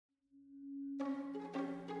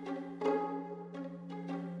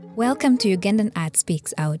Welcome to Ugandan Art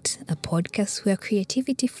Speaks Out, a podcast where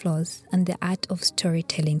creativity flows and the art of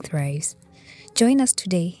storytelling thrives. Join us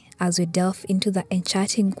today as we delve into the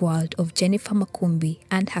enchanting world of Jennifer Makumbi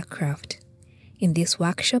and her craft. In this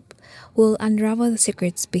workshop, we'll unravel the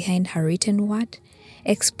secrets behind her written word,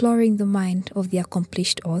 exploring the mind of the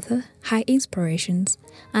accomplished author, her inspirations,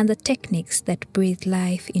 and the techniques that breathe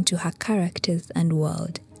life into her characters and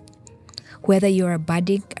world. Whether you're a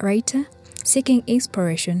budding writer, seeking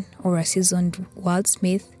inspiration, or a seasoned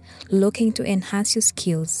wordsmith looking to enhance your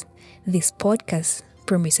skills, this podcast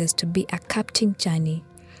promises to be a captivating journey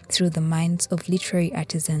through the minds of literary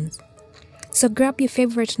artisans. So grab your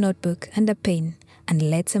favorite notebook and a pen, and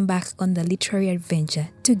let's embark on the literary adventure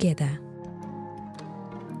together.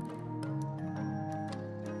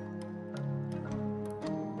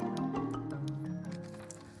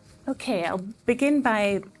 Okay, I'll begin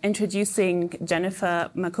by introducing Jennifer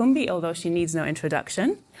Makumbi, although she needs no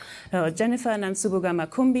introduction. Jennifer Nansubuga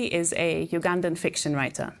Makumbi is a Ugandan fiction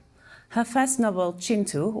writer. Her first novel,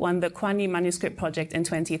 Chintu, won the Kwani Manuscript Project in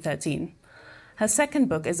 2013. Her second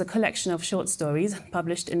book is a collection of short stories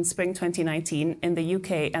published in spring 2019 in the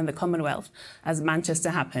UK and the Commonwealth as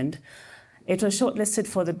Manchester happened. It was shortlisted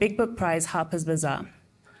for the Big Book Prize Harper's Bazaar.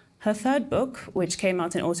 Her third book, which came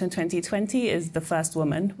out in autumn 2020, is The First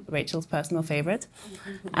Woman, Rachel's personal favorite,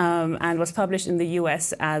 and was published in the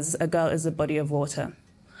US as A Girl is a Body of Water.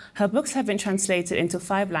 Her books have been translated into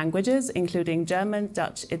 5 languages, including German,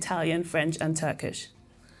 Dutch, Italian, French, and Turkish.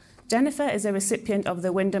 Jennifer is a recipient of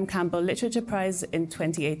the Wyndham Campbell Literature Prize in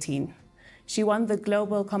 2018. She won the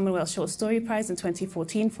Global Commonwealth Short Story Prize in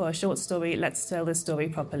 2014 for her short story, Let's Tell This Story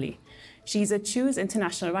Properly. She's a Choose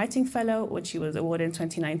International Writing Fellow, which she was awarded in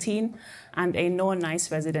 2019, and a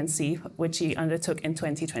NICE residency, which she undertook in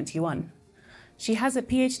 2021. She has a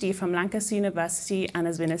PhD from Lancaster University and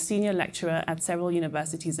has been a senior lecturer at several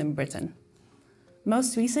universities in Britain.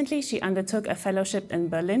 Most recently, she undertook a fellowship in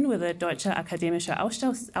Berlin with the Deutsche Akademische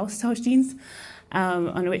Austauschdienst,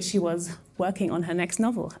 on which she was working on her next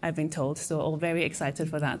novel, I've been told, so all very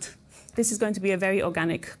excited for that. This is going to be a very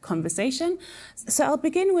organic conversation. So I'll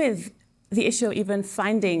begin with the issue of even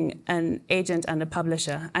finding an agent and a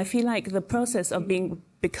publisher. I feel like the process of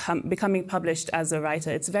becoming published as a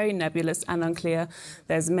writer, it's very nebulous and unclear.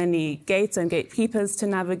 There's many gates and gatekeepers to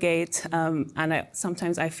navigate, and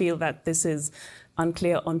sometimes I feel that this is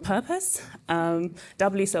unclear on purpose,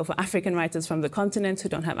 doubly so for African writers from the continent who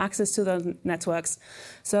don't have access to those networks.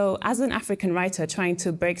 So as an African writer trying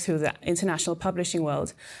to break through the international publishing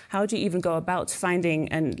world, how do you even go about finding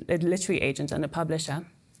a literary agent and a publisher?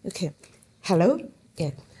 Okay. Hello?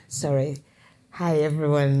 Yeah, sorry. Hi,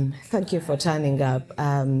 everyone. Thank you for turning up.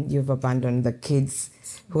 You've abandoned the kids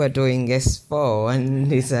who are doing S4 and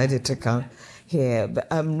decided to come here. But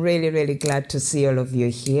I'm really, really glad to see all of you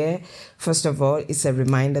here. First of all, it's a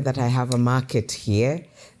reminder that I have a market here,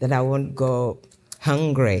 that I won't go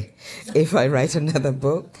hungry if I write another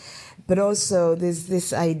book. But also, there's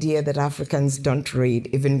this idea that Africans don't read,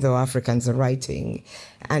 even though Africans are writing.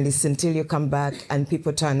 And it's until you come back and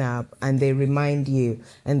people turn up and they remind you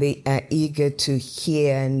and they are eager to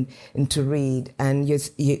hear and to read. And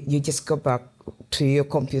you just go back to your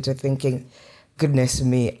computer thinking, goodness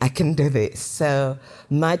me, I can do this. So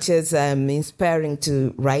much as inspiring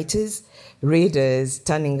to writers, readers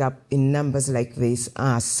turning up in numbers like this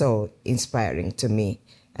are so inspiring to me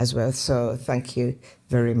as well. So thank you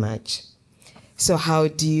very much. So how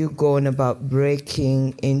do you go on about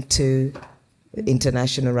breaking into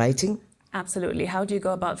international writing? Absolutely. How do you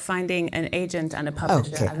go about finding an agent and a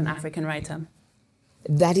publisher as an African writer?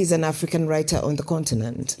 That is an African writer on the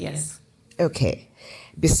continent? Yes. Okay.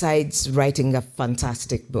 Besides writing a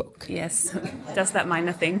fantastic book? Yes, just that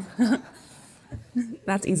minor thing.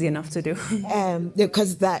 That's easy enough to do.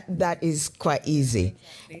 Because that is quite easy.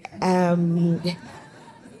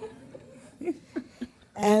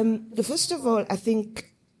 First of all, I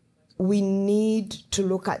think we need to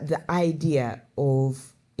look at the idea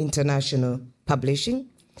of international publishing,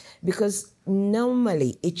 because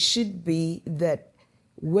normally it should be that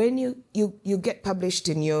when you get published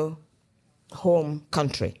in your home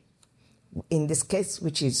country, in this case,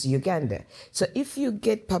 which is Uganda. So if you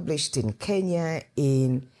get published in Kenya,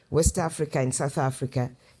 in West Africa, in South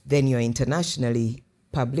Africa, then you're internationally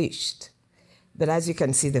published. But as you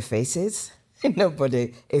can see the faces,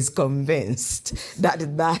 nobody is convinced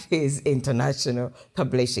that that is international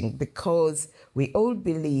publishing, because we all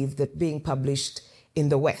believe that being published in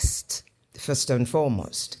the West, first and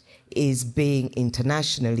foremost, is being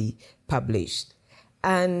internationally published.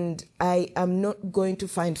 And I am not going to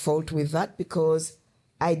find fault with that, because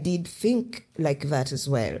I did think like that as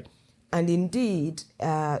well. And indeed,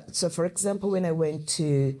 so for example, when I went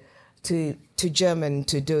to Germany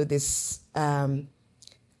to do this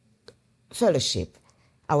fellowship,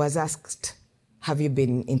 I was asked, have you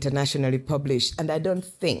been internationally published? And I don't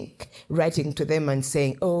think writing to them and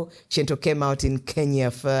saying, oh, Chinto came out in Kenya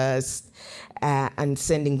first, and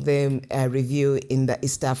sending them a review in the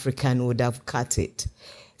East African would have cut it.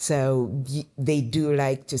 So they do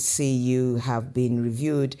like to see you have been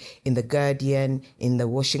reviewed in The Guardian, in the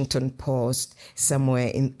Washington Post, somewhere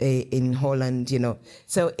in Holland,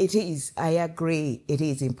 So it is, I agree, it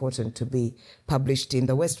is important to be published in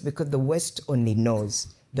the West because the West only knows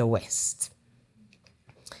the West.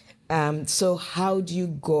 So how do you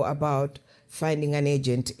go about finding an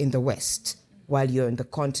agent in the West while you're on the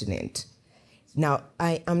continent? Now,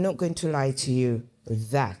 I'm not going to lie to you,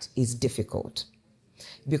 that is difficult.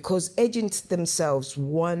 Because agents themselves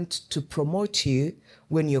want to promote you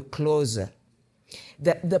when you're closer.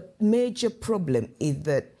 The major problem is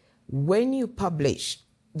that when you publish,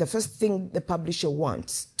 the first thing the publisher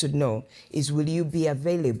wants to know is, will you be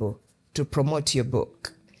available to promote your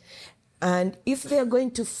book? And if they're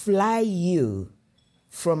going to fly you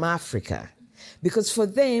from Africa, because for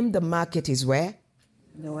them, the market is where?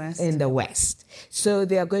 The West. In the West. So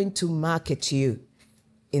they are going to market you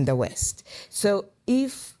in the West. So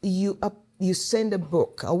if you send a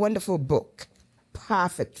book, a wonderful book,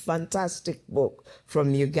 perfect, fantastic book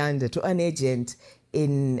from Uganda to an agent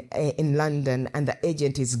in London, and the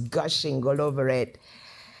agent is gushing all over it,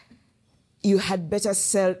 you had better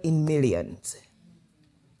sell in millions,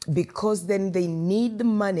 because then they need the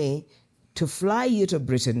money to fly you to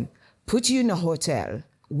Britain, put you in a hotel,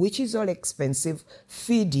 which is all expensive,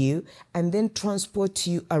 feed you, and then transport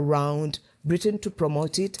you around Britain to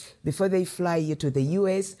promote it before they fly you to the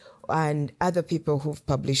US and other people who've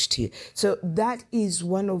published here. So that is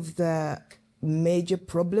one of the major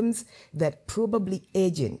problems that probably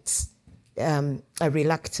agents are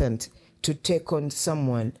reluctant to take on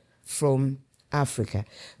someone from Africa.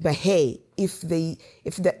 But hey, if the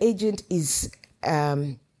agent is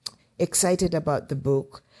excited about the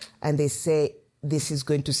book and they say this is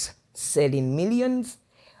going to sell in millions,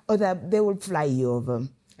 or that they will fly you over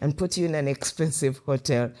and put you in an expensive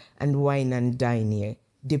hotel and wine and dine here,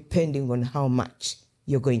 depending on how much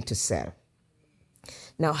you're going to sell.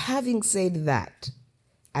 Now, having said that,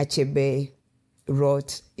 Achebe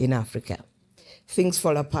wrote in Africa. Things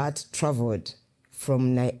Fall Apart traveled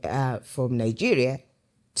from Nigeria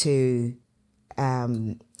to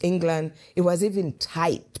England. It was even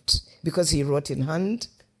typed because he wrote in hand.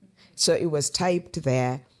 So it was typed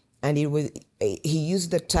there, and he used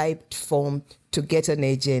the typed form to get an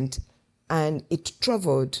agent, and it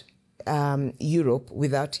traveled Europe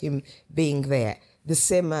without him being there. The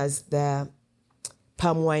same as the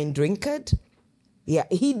palm wine drinkard. Yeah,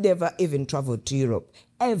 he never even traveled to Europe,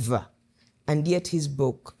 ever. And yet his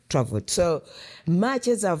book traveled. So much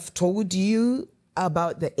as I've told you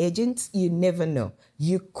about the agents, you never know.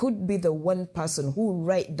 You could be the one person who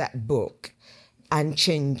write that book and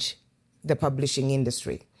change the publishing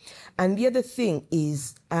industry. And the other thing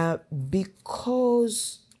is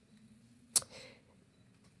because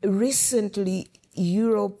recently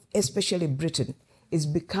Europe, especially Britain, is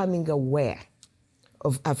becoming aware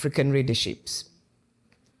of African readerships.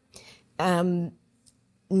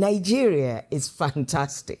 Nigeria is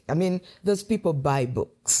fantastic. I mean, those people buy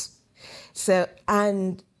books. So,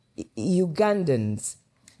 and Ugandans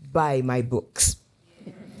buy my books.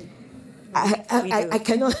 I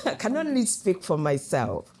can only speak for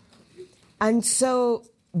myself. And so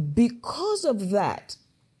because of that,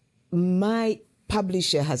 my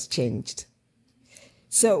publisher has changed.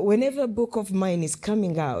 So whenever a book of mine is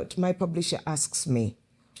coming out, my publisher asks me,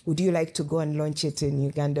 would you like to go and launch it in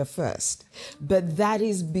Uganda first? But that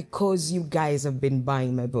is because you guys have been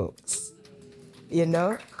buying my books,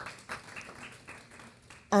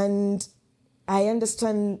 And I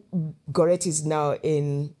understand Goretti is now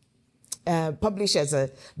in publishers,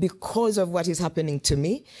 because of what is happening to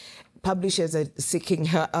me, publishers are seeking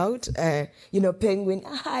her out. Penguin,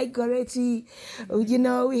 hi, Goretti,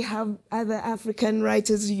 we have other African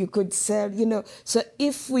writers you could sell, So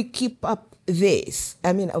if we keep up this,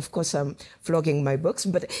 I mean, of course, I'm flogging my books,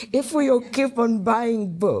 but if we all keep on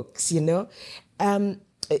buying books,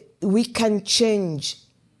 we can change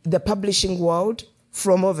the publishing world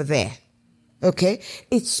from over there, okay?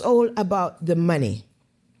 It's all about the money.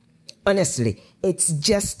 Honestly, it's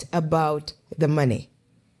just about the money.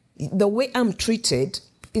 The way I'm treated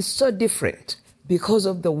is so different because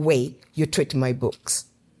of the way you treat my books,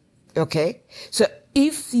 okay? So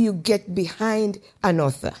if you get behind an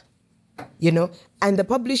author, And the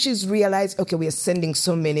publishers realize, okay, we are sending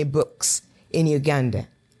so many books in Uganda.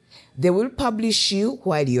 They will publish you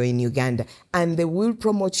while you're in Uganda, and they will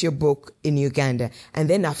promote your book in Uganda, and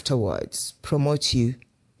then afterwards promote you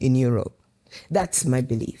in Europe. That's my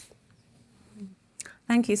belief.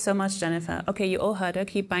 Thank you so much, Jennifer. Okay, you all heard her.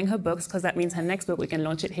 Keep buying her books, because that means her next book, we can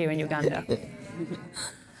launch it here in Uganda.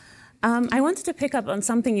 I wanted to pick up on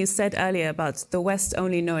something you said earlier about the West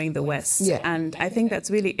only knowing the West. Yeah. And I think that's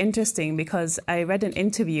really interesting, because I read an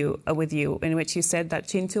interview with you in which you said that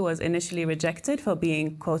Chintu was initially rejected for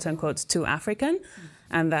being, quote unquote, too African,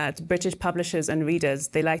 and that British publishers and readers,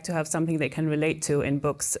 they like to have something they can relate to in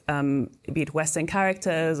books, be it Western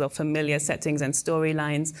characters or familiar settings and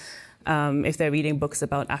storylines, if they're reading books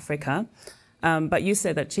about Africa. But you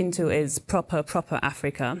said that Chintu is proper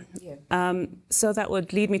Africa. Yeah. So that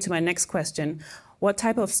would lead me to my next question. What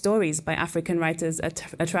type of stories by African writers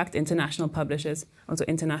attract international publishers, also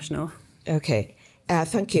international? Okay,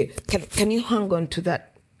 thank you. Can you hang on to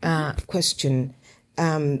that question?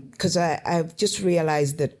 Because I've just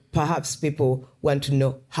realized that perhaps people want to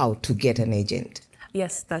know how to get an agent.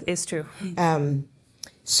 Yes, that is true.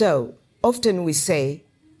 So often we say,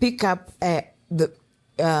 pick up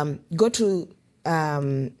go to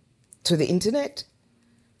the internet,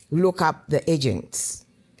 look up the agencies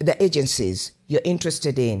you're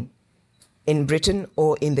interested in Britain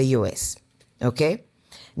or in the US, okay?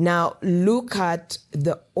 Now, look at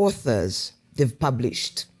the authors they've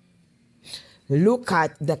published. Look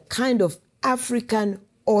at the kind of African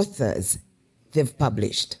authors they've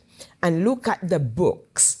published. And look at the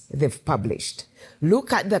books they've published.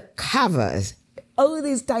 Look at the covers. All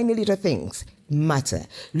these tiny little things matter.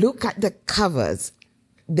 Look at the covers,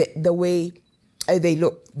 the way they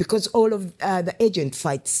look, because all of the agent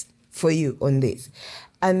fights for you on this.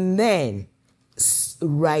 And then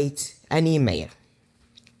write an email.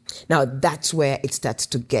 Now, that's where it starts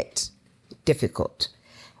to get difficult,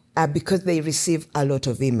 because they receive a lot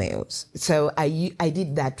of emails. So I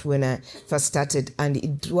did that when I first started, and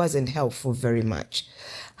it wasn't helpful very much.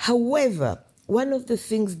 However, one of the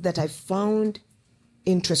things that I found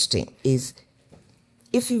interesting is,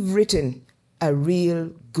 if you've written a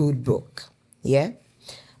real good book,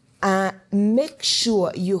 make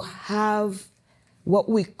sure you have what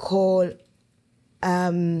we call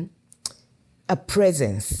a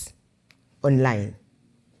presence online.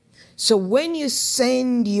 So when you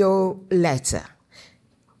send your letter,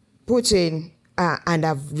 put in, and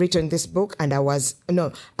I've written this book, and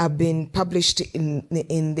I've been published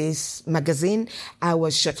in this magazine. I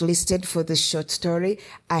was shortlisted for this short story.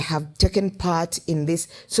 I have taken part in this.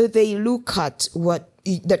 So they look at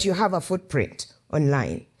that you have a footprint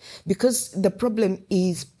online, because the problem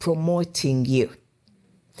is promoting you.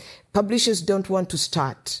 Publishers don't want to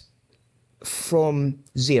start from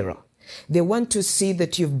zero. They want to see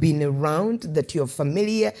that you've been around, that you're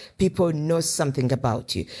familiar, people know something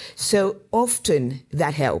about you. So often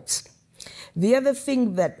that helps. The other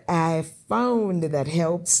thing that I found that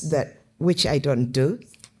helps, which I don't do,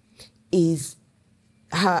 is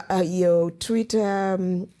your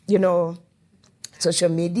Twitter, social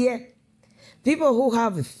media. People who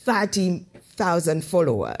have 30,000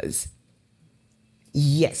 followers.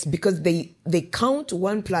 Yes, because they count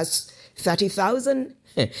 1 plus 30,000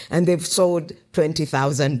 and they've sold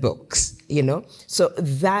 20,000 books, So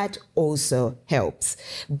that also helps.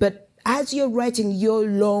 But as you're writing your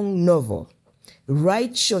long novel,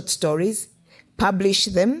 write short stories, publish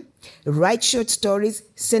them, write short stories,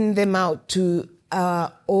 send them out to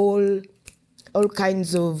all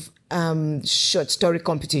kinds of short story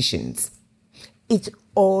competitions. It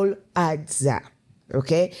all adds up,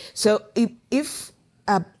 okay? So if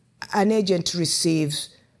an agent receives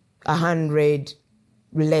 100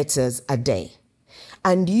 letters a day,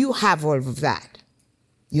 and you have all of that,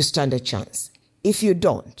 you stand a chance. If you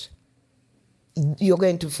don't, you're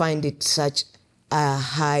going to find it such a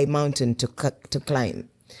high mountain to climb.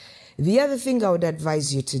 The other thing I would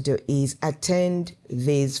advise you to do is attend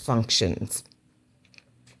these functions,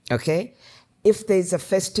 okay? If there's a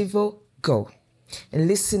festival, go and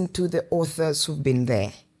listen to the authors who've been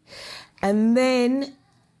there. And then,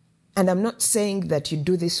 and I'm not saying that you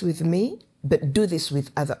do this with me, but do this with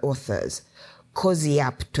other authors. Cozy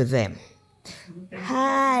up to them.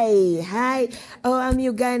 Hi. Oh, I'm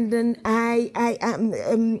Ugandan.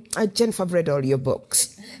 Jennifer read all your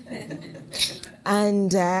books.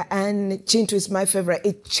 And Chintu is my favorite.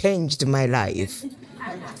 It changed my life.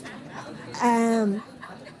 And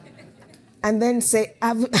then say,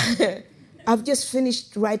 I've just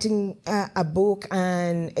finished writing a book,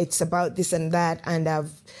 and it's about this and that, and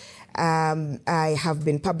I have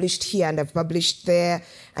been published here and I've published there,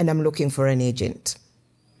 and I'm looking for an agent.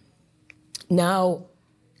 Now,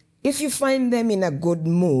 if you find them in a good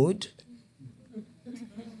mood,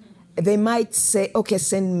 they might say, okay,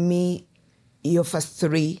 send me your first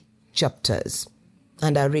 3 chapters,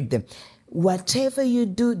 and I'll read them. Whatever you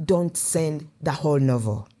do, don't send the whole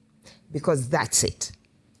novel, because that's it.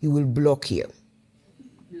 He will block you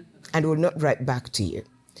and will not write back to you.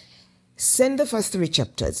 Send the first 3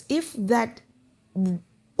 chapters. If that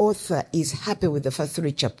author is happy with the first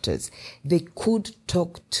 3 chapters, they could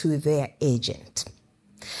talk to their agent.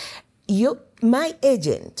 My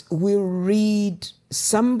agent will read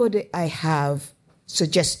somebody I have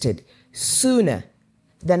suggested sooner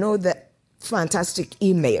than all the fantastic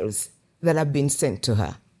emails that have been sent to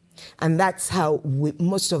her. And that's how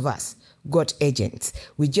most of us got agents.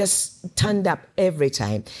 We just turned up every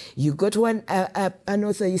time. You go to an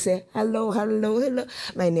author, you say, hello.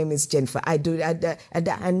 My name is Jennifer. I do that.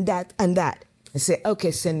 I say,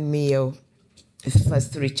 okay, send me your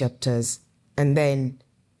first 3 chapters. And then,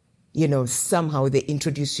 somehow they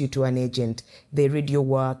introduce you to an agent. They read your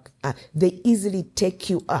work. They easily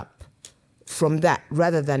take you up from that,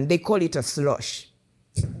 rather than, they call it a slush,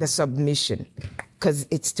 the submission, because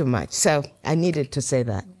it's too much. So I needed to say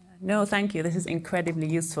that. No, thank you. This is incredibly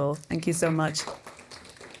useful. Thank you so much.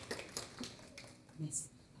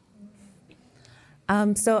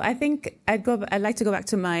 So I think I'd like to go back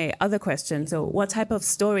to my other question. So what type of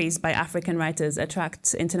stories by African writers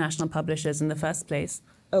attract international publishers in the first place?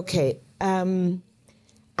 Okay.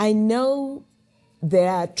 I know there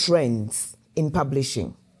are trends in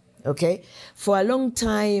publishing, okay? For a long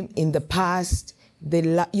time in the past,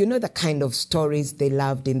 the kind of stories they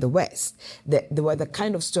loved in the West. They were the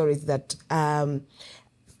kind of stories that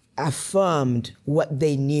affirmed what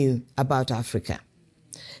they knew about Africa.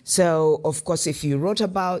 So, of course, if you wrote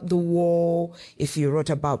about the war, if you wrote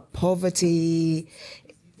about poverty,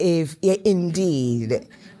 indeed,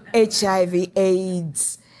 HIV,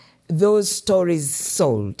 AIDS, those stories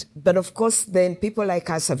sold. But of course, then people like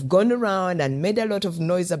us have gone around and made a lot of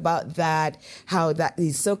noise about that, how that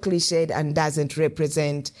is so cliched and doesn't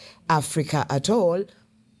represent Africa at all.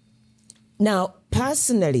 Now,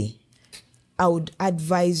 personally, I would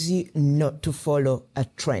advise you not to follow a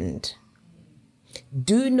trend.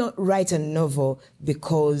 Do not write a novel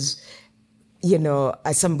because,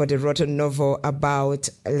 somebody wrote a novel about,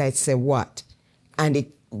 let's say what, and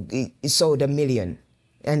it sold 1 million.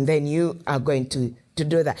 And then you are going to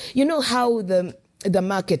do that. You know how the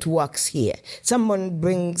market works here. Someone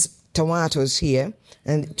brings tomatoes here,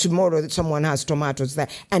 and tomorrow someone has tomatoes there,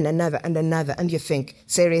 and another, and you think,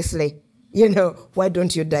 seriously, why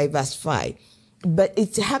don't you diversify? But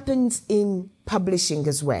it happens in publishing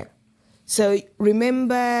as well. So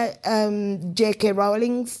remember J.K.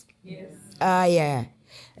 Rowling's? Yes. Yeah.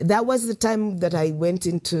 That was the time that I went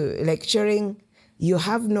into lecturing. You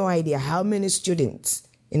have no idea how many students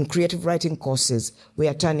in creative writing courses we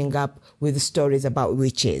are turning up with stories about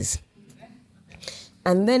witches.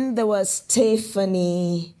 And then there was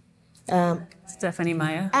Stephanie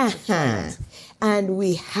Meyer. Uh-huh. And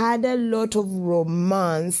we had a lot of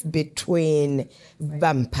romance between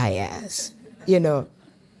vampires,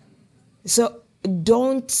 So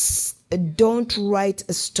don't write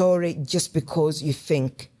a story just because you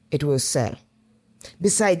think it will sell.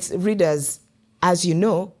 Besides, readers, as you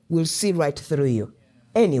know, will see right through you.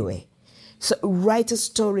 Anyway, so write a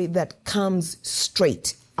story that comes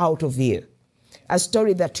straight out of you, a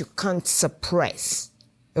story that you can't suppress,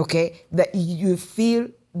 okay, that you feel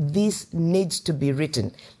this needs to be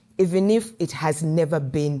written, even if it has never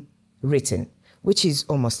been written, which is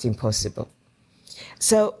almost impossible.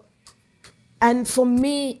 So, and for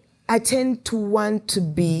me, I tend to want to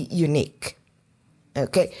be unique,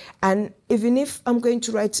 okay, and even if I'm going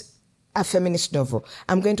to write a feminist novel,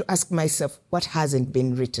 I'm going to ask myself what hasn't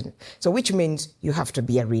been written. So which means you have to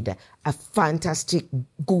be a reader, a fantastic,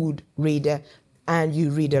 good reader, and you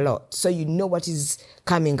read a lot. So you know what is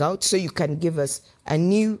coming out, so you can give us a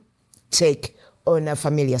new take on a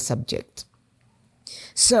familiar subject.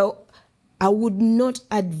 So I would not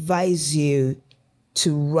advise you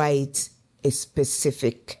to write a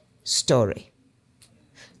specific story,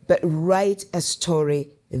 but write a story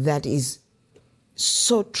that is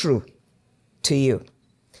so true to you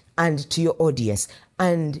and to your audience,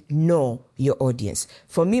 and know your audience.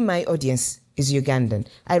 For me, my audience is Ugandan.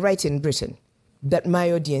 I write in Britain, but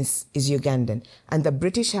my audience is Ugandan, and the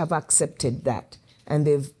British have accepted that, and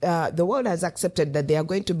the world has accepted that they are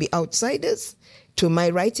going to be outsiders to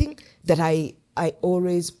my writing, that I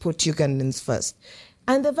always put Ugandans first.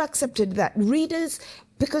 And they've accepted that. Readers,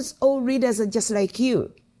 because all readers are just like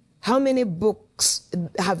you. How many books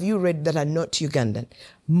have you read that are not Ugandan?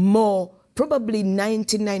 More, probably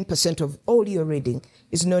 99% of all you're reading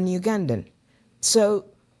is non-Ugandan. So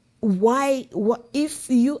if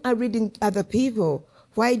you are reading other people,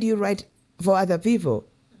 why do you write for other people?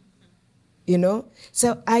 You know?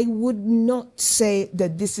 So I would not say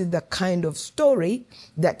that this is the kind of story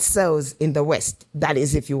that sells in the West. That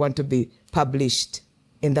is, if you want to be published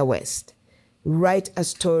in the West. Write a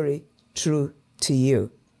story true to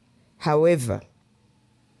you. However,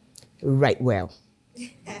 write well.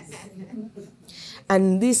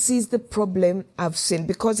 And this is the problem I've seen,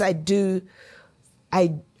 because I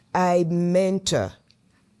mentor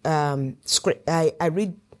script. I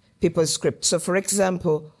read people's scripts. So, for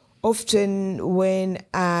example, often when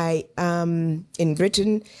I am in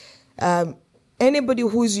Britain, anybody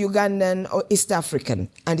who's Ugandan or East African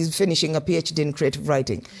and is finishing a PhD in creative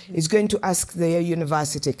writing is going to ask their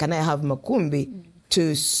university, can I have Makumbi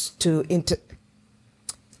to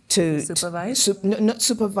supervise? Not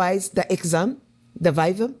supervise the exam, the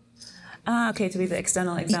Viva. Okay, to be the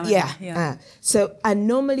external examiner. Yeah. So, and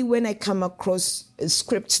normally when I come across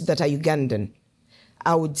scripts that are Ugandan,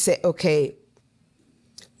 I would say, okay,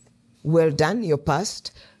 well done, you're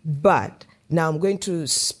passed. But now I'm going to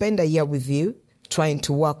spend a year with you trying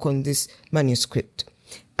to work on this manuscript.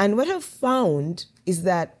 And what I've found is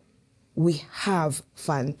that we have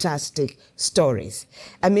fantastic stories.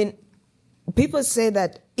 I mean, people say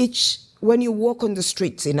that when you walk on the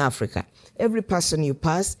streets in Africa, every person you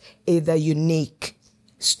pass is a unique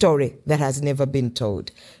story that has never been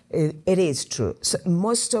told. It is true. So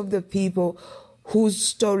most of the people whose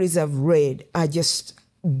stories I've read are just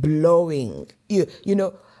blowing, you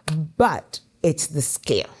know, but it's the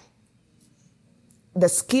skill. The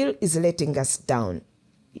skill is letting us down,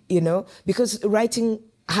 you know, because writing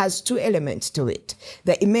has two elements to it: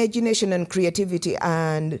 the imagination and creativity,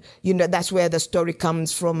 and you know that's where the story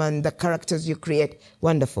comes from and the characters you create,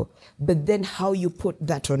 wonderful. But then how you put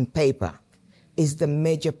that on paper is the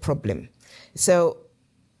major problem. So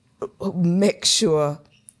make sure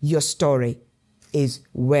your story is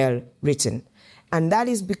well written. And that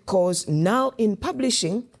is because now in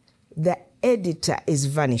publishing, the editor is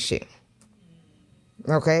vanishing.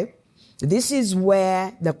 Okay? This is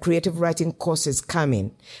where the creative writing courses come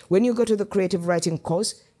in. When you go to the creative writing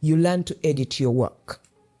course, you learn to edit your work.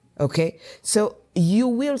 Okay? So you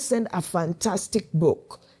will send a fantastic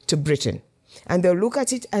book to Britain, and they'll look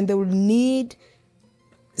at it and they will need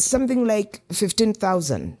something like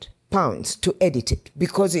 £15,000 to edit it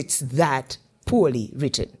because it's that poorly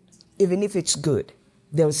written. Even if it's good,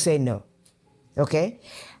 they'll say no. Okay?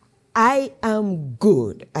 I am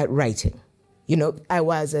good at writing. You know, I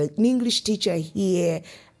was an English teacher here.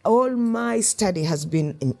 All my study has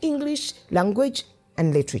been in English, language,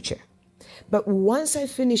 and literature. But once I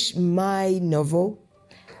finish my novel,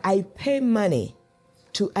 I pay money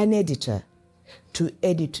to an editor to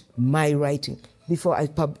edit my writing before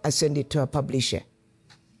I send it to a publisher.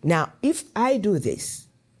 Now, if I do this,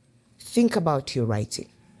 think about your writing.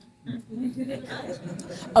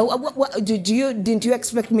 Didn't you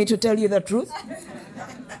expect me to tell you the truth?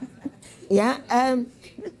 Yeah,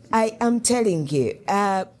 I am telling you,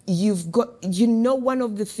 one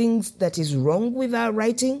of the things that is wrong with our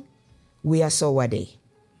writing, we are so wordy.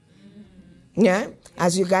 Yeah,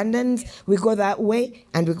 as Ugandans, we go that way,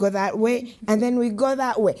 and we go that way, and then we go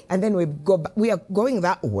that way, and then we go back. We are going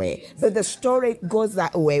that way, but the story goes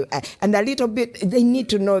that way, and a little bit, they need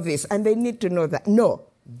to know this, and they need to know that. No,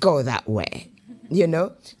 go that way, you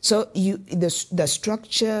know? So the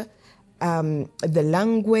structure, the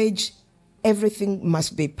language, everything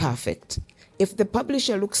must be perfect. If the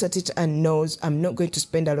publisher looks at it and knows I'm not going to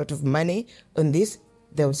spend a lot of money on this,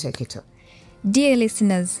 they'll take it up. Dear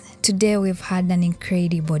listeners, today we've had an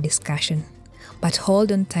incredible discussion. But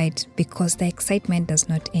hold on tight because the excitement does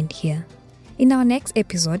not end here. In our next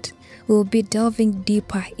episode, we'll be delving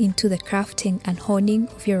deeper into the crafting and honing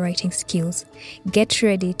of your writing skills. Get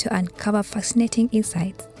ready to uncover fascinating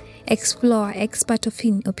insights, explore expert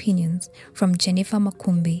opinions from Jennifer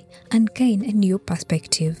Makumbi, and gain a new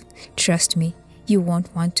perspective. Trust me, you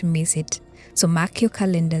won't want to miss it. So mark your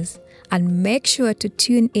calendars and make sure to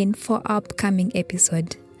tune in for our upcoming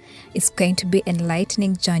episode. It's going to be an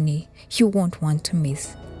enlightening journey you won't want to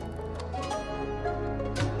miss.